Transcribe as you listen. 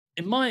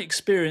In my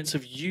experience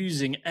of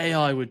using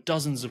AI with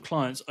dozens of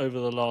clients over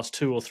the last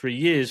 2 or 3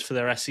 years for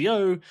their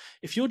SEO,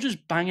 if you're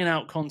just banging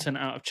out content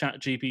out of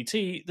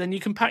ChatGPT, then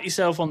you can pat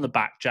yourself on the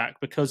back, Jack,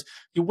 because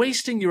you're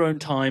wasting your own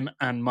time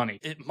and money.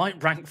 It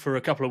might rank for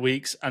a couple of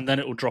weeks and then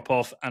it will drop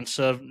off and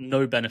serve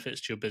no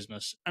benefits to your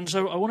business. And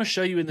so I want to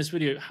show you in this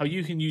video how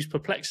you can use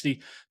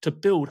Perplexity to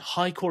build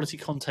high quality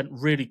content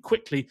really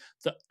quickly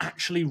that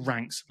actually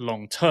ranks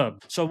long term.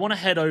 So I want to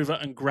head over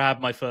and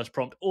grab my first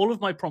prompt. All of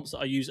my prompts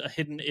that I use are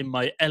hidden in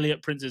my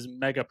Elliot Prince's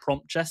mega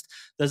prompt chest.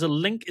 There's a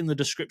link in the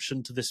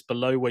description to this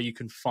below where you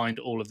can find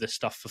all of this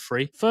stuff for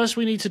free. First,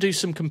 we need to do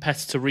some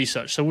competitor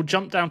research. So we'll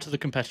jump down to the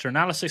competitor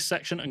analysis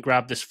section and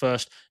grab this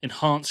first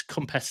enhanced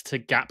competitor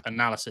gap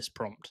analysis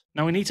prompt.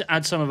 Now we need to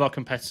add some of our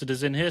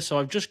competitors in here. So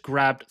I've just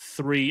grabbed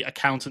 3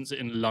 accountants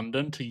in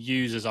London to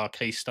use as our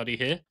case study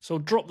here. So I'll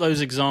drop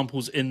those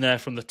examples in there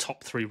from the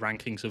top 3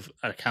 rankings of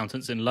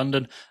accountants in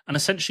London. And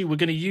essentially we're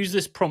going to use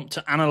this prompt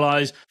to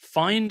analyze,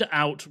 find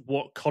out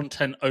what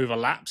content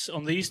overlaps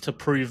on these to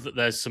prove that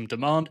there's some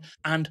demand,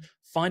 and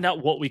find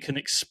out what we can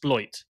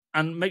exploit.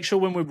 And make sure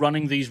when we're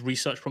running these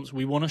research prompts,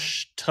 we want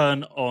to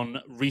turn on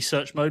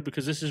research mode,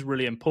 because this is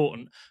really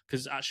important,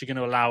 because it's actually going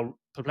to allow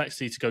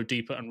Perplexity to go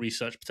deeper and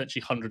research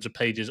potentially hundreds of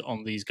pages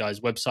on these guys'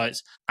 websites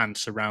and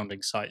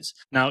surrounding sites.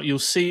 Now, you'll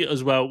see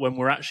as well when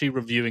we're actually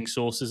reviewing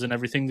sources and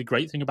everything, the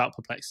great thing about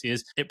Perplexity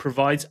is it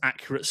provides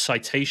accurate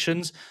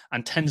citations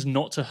and tends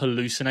not to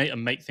hallucinate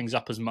and make things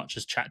up as much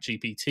as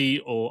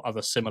ChatGPT or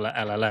other similar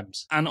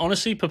LLMs. And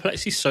honestly,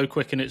 Perplexity is so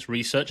quick in its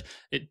research.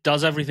 It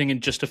does everything in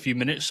just a few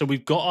minutes. So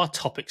we've got our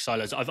topic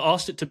silos. I've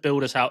asked it to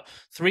build us out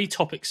 3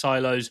 topic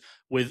silos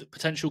with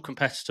potential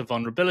competitor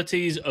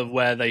vulnerabilities of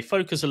where they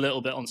focus a little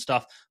bit on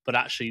stuff, but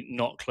actually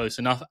not close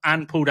enough,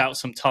 and pulled out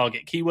some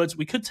target keywords.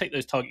 We could take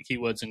those target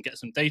keywords and get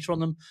some data on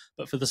them,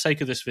 but for the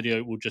sake of this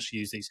video, we'll just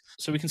use these.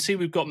 So we can see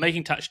we've got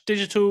making tax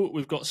digital,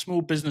 we've got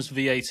small business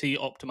VAT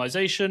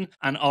optimization,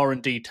 and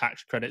R&D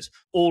tax credits,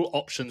 all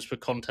options for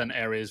content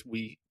areas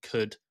we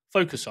could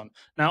focus on.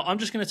 Now, I'm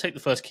just going to take the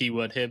first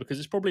keyword here because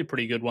it's probably a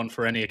pretty good one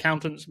for any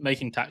accountants.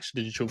 Making tax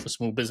digital for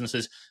small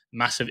businesses,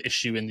 massive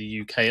issue in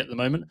the UK at the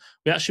moment.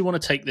 We actually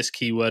want to take this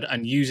keyword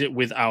and use it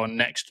with our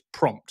next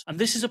prompt. And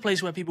this is a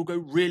place where people go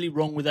really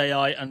wrong with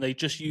AI and they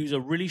just use a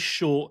really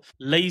short,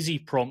 lazy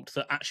prompt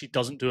that actually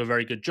doesn't do a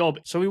very good job.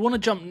 So we want to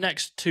jump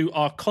next to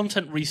our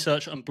content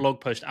research and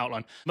blog post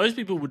outline. Most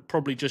people would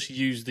probably just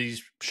use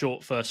these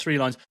short first 3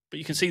 lines, but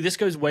you can see this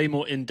goes way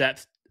more in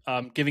depth.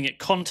 Giving it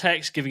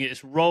context, giving it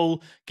its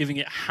role, giving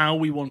it how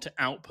we want to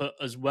output,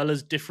 as well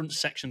as different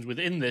sections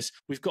within this.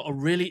 We've got a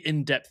really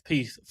in-depth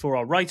piece for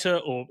our writer,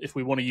 or if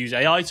we want to use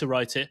AI to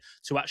write it,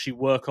 to actually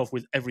work off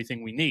with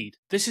everything we need.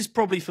 This is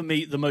probably for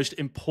me the most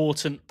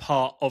important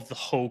part of the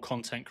whole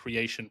content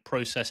creation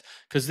process,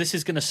 because this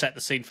is going to set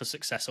the scene for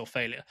success or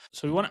failure.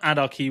 So we want to add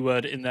our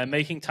keyword in there,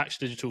 making tax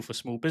digital for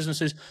small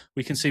businesses.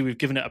 We can see we've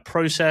given it a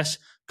process,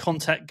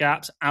 content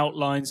gaps,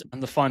 outlines,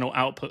 and the final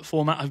output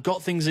format. I've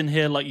got things in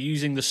here like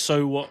using the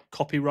so what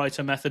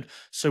copywriter method,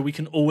 so we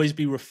can always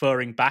be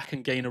referring back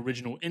and gain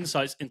original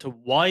insights into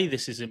why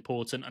this is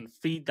important and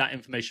feed that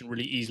information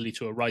really easily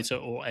to a writer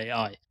or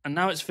AI. And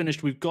now it's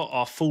finished. We've got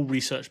our full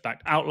research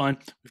backed outline.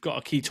 We've got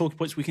our key talking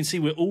points. We can see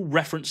we're all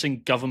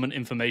referencing government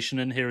information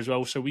in here as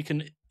well, so we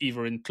can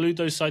either include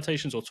those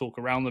citations or talk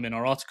around them in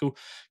our article.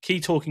 Key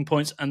talking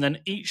points, and then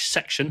each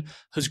section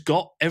has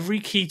got every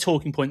key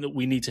talking point that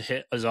we need to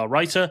hit as our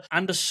writer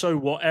and a so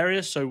what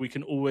area, so we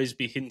can always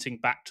be hinting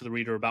back to the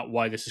reader about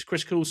why this is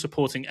critical,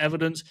 supporting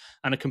evidence,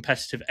 and a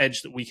competitive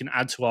edge that we can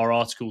add to our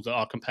article that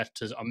our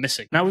competitors are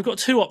missing. Now, we've got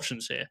 2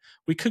 options here.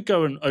 We could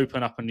go and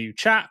open up a new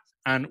chat,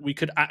 and we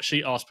could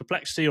actually ask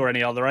Perplexity or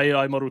any other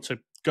AI model to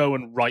go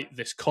and write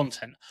this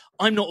content.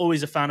 I'm not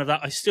always a fan of that.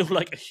 I still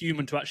like a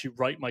human to actually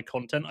write my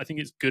content. I think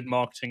it's good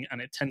marketing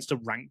and it tends to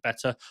rank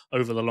better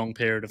over the long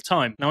period of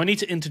time. Now, I need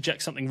to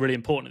interject something really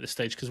important at this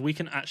stage, because we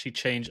can actually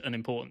change an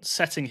important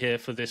setting here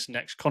for this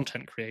next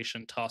content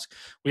creation task.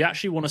 We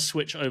actually want to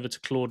switch over to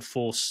Claude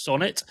 4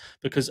 Sonnet,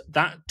 because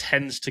that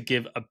tends to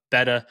give a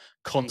better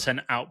content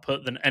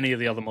output than any of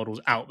the other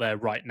models out there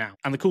right now.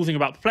 And the cool thing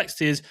about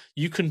Perplexity is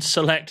you can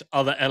select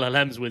other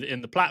LLMs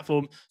within the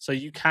platform, so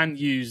you can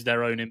use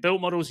their own inbuilt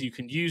models. You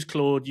can use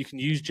Claude, you can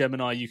use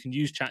Gemini, you can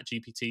use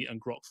ChatGPT and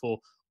Grok 4,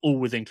 all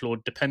within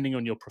Claude, depending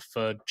on your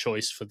preferred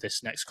choice for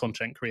this next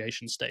content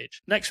creation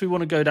stage. Next, we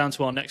want to go down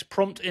to our next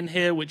prompt in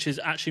here, which is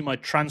actually my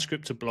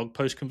transcript to blog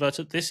post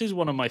converter. This is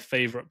one of my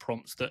favorite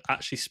prompts that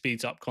actually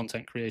speeds up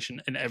content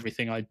creation in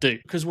everything I do.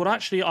 Because what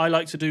actually I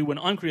like to do when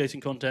I'm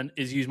creating content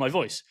is use my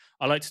voice.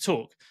 I like to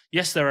talk.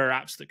 Yes, there are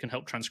apps that can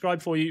help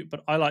transcribe for you,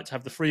 but I like to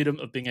have the freedom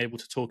of being able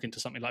to talk into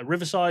something like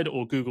Riverside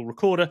or Google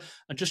Recorder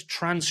and just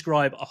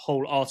transcribe a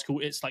whole article.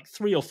 It's like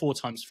 3 or 4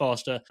 times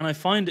faster, and I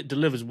find it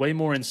delivers way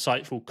more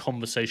insightful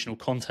conversational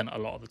content a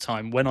lot of the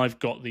time when I've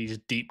got these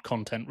deep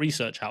content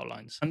research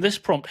outlines. And this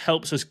prompt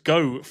helps us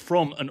go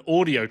from an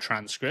audio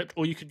transcript,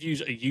 or you could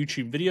use a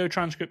YouTube video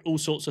transcript, all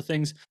sorts of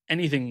things,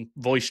 anything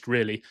voiced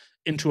really.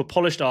 into a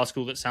polished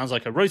article that sounds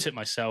like I wrote it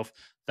myself,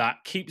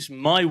 that keeps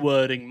my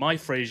wording, my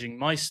phrasing,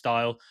 my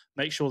style,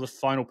 make sure the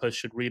final post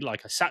should read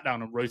like I sat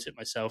down and wrote it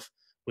myself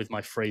with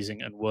my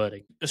phrasing and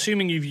wording.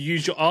 Assuming you've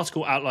used your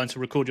article outline to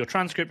record your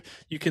transcript,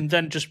 you can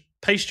then just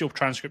paste your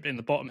transcript in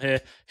the bottom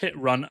here, hit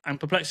run, and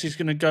Perplexity is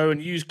going to go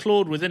and use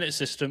Claude within its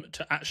system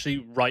to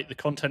actually write the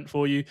content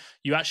for you.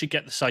 You actually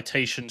get the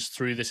citations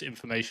through this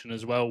information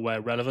as well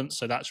where relevant,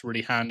 so that's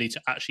really handy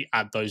to actually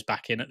add those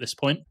back in at this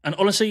point. And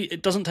honestly,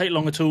 it doesn't take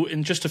long at all.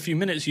 In just a few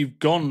minutes, you've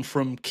gone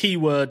from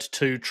keyword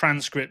to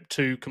transcript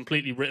to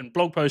completely written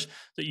blog post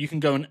that you can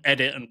go and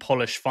edit and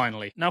polish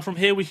finally. Now from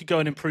here, we could go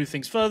and improve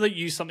things further,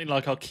 use something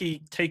like our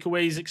key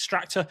takeaways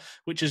extractor,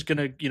 which is going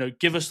to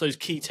give us those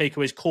key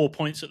takeaways, core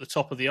points at the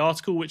top of the article,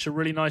 which are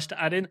really nice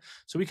to add in.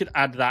 So we could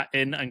add that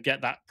in and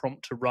get that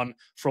prompt to run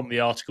from the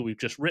article we've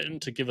just written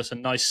to give us a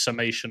nice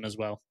summation as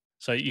well.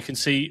 So you can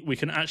see we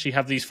can actually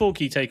have these 4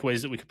 key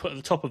takeaways that we could put at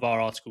the top of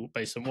our article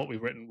based on what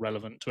we've written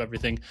relevant to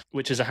everything,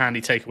 which is a handy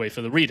takeaway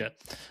for the reader.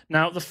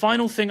 Now, the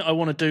final thing I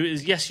want to do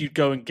is, yes, you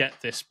go and get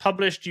this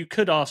published. You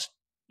could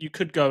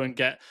go and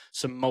get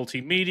some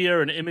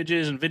multimedia and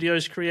images and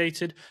videos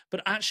created, but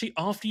actually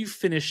after you've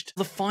finished,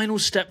 the final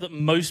step that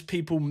most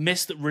people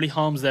miss that really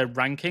harms their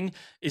ranking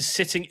is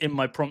sitting in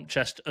my prompt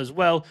chest as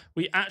well.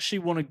 We actually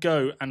want to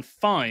go and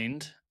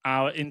find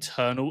our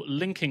internal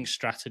linking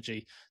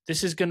strategy.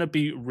 This is going to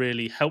be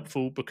really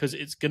helpful because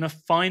it's going to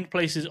find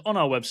places on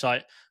our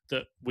website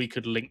that we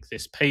could link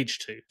this page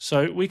to.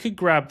 So we could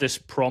grab this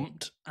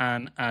prompt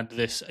and add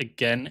this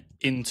again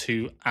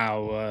into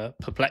our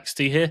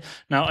Perplexity here.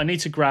 Now I need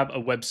to grab a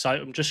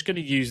website. I'm just going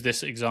to use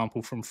this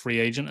example from Free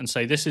Agent and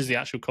say this is the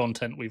actual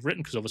content we've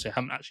written, because obviously I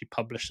haven't actually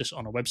published this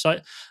on a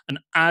website, and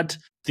add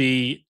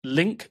the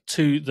link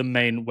to the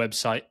main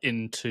website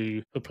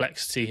into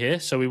Perplexity here.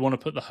 So we want to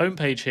put the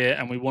homepage here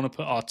and we want to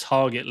put our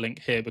target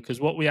link here,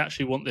 because what we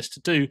actually want this to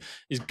do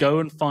is go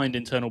and find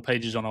internal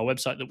pages on our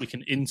website that we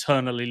can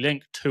internally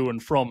link to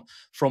and from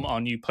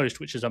our new post,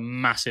 which is a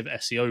massive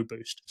SEO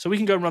boost. So we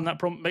can go and run that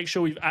prompt, make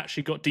sure we've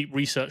actually got deep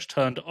research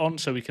turned on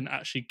so we can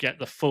actually get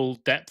the full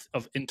depth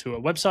of into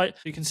a website.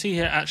 So you can see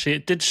here, actually,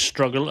 it did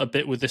struggle a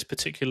bit with this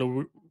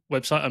particular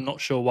website. I'm not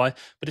sure why,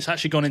 but it's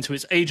actually gone into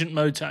its agent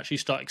mode to actually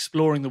start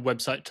exploring the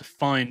website to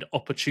find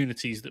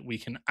opportunities that we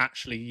can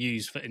actually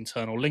use for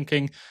internal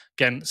linking.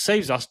 Again,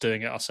 saves us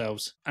doing it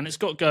ourselves. And it's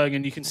got going,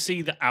 and you can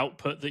see the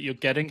output that you're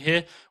getting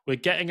here. We're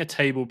getting a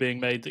table being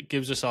made that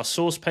gives us our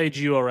source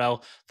page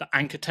URL, the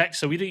anchor text.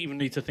 So we don't even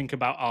need to think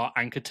about our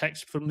anchor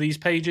text from these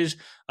pages,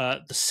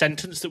 the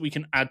sentence that we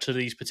can add to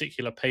these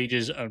particular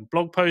pages and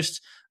blog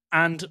posts,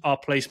 and our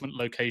placement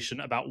location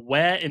about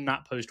where in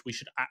that post we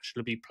should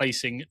actually be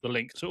placing the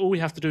link. So all we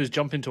have to do is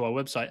jump into our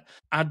website,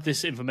 add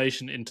this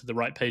information into the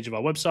right page of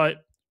our website,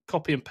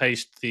 copy and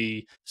paste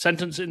the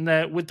sentence in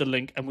there with the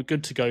link, and we're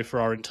good to go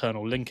for our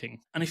internal linking.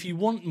 And if you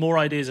want more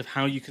ideas of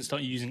how you can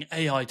start using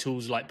AI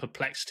tools like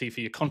Perplexity for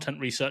your content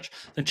research,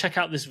 then check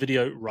out this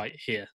video right here.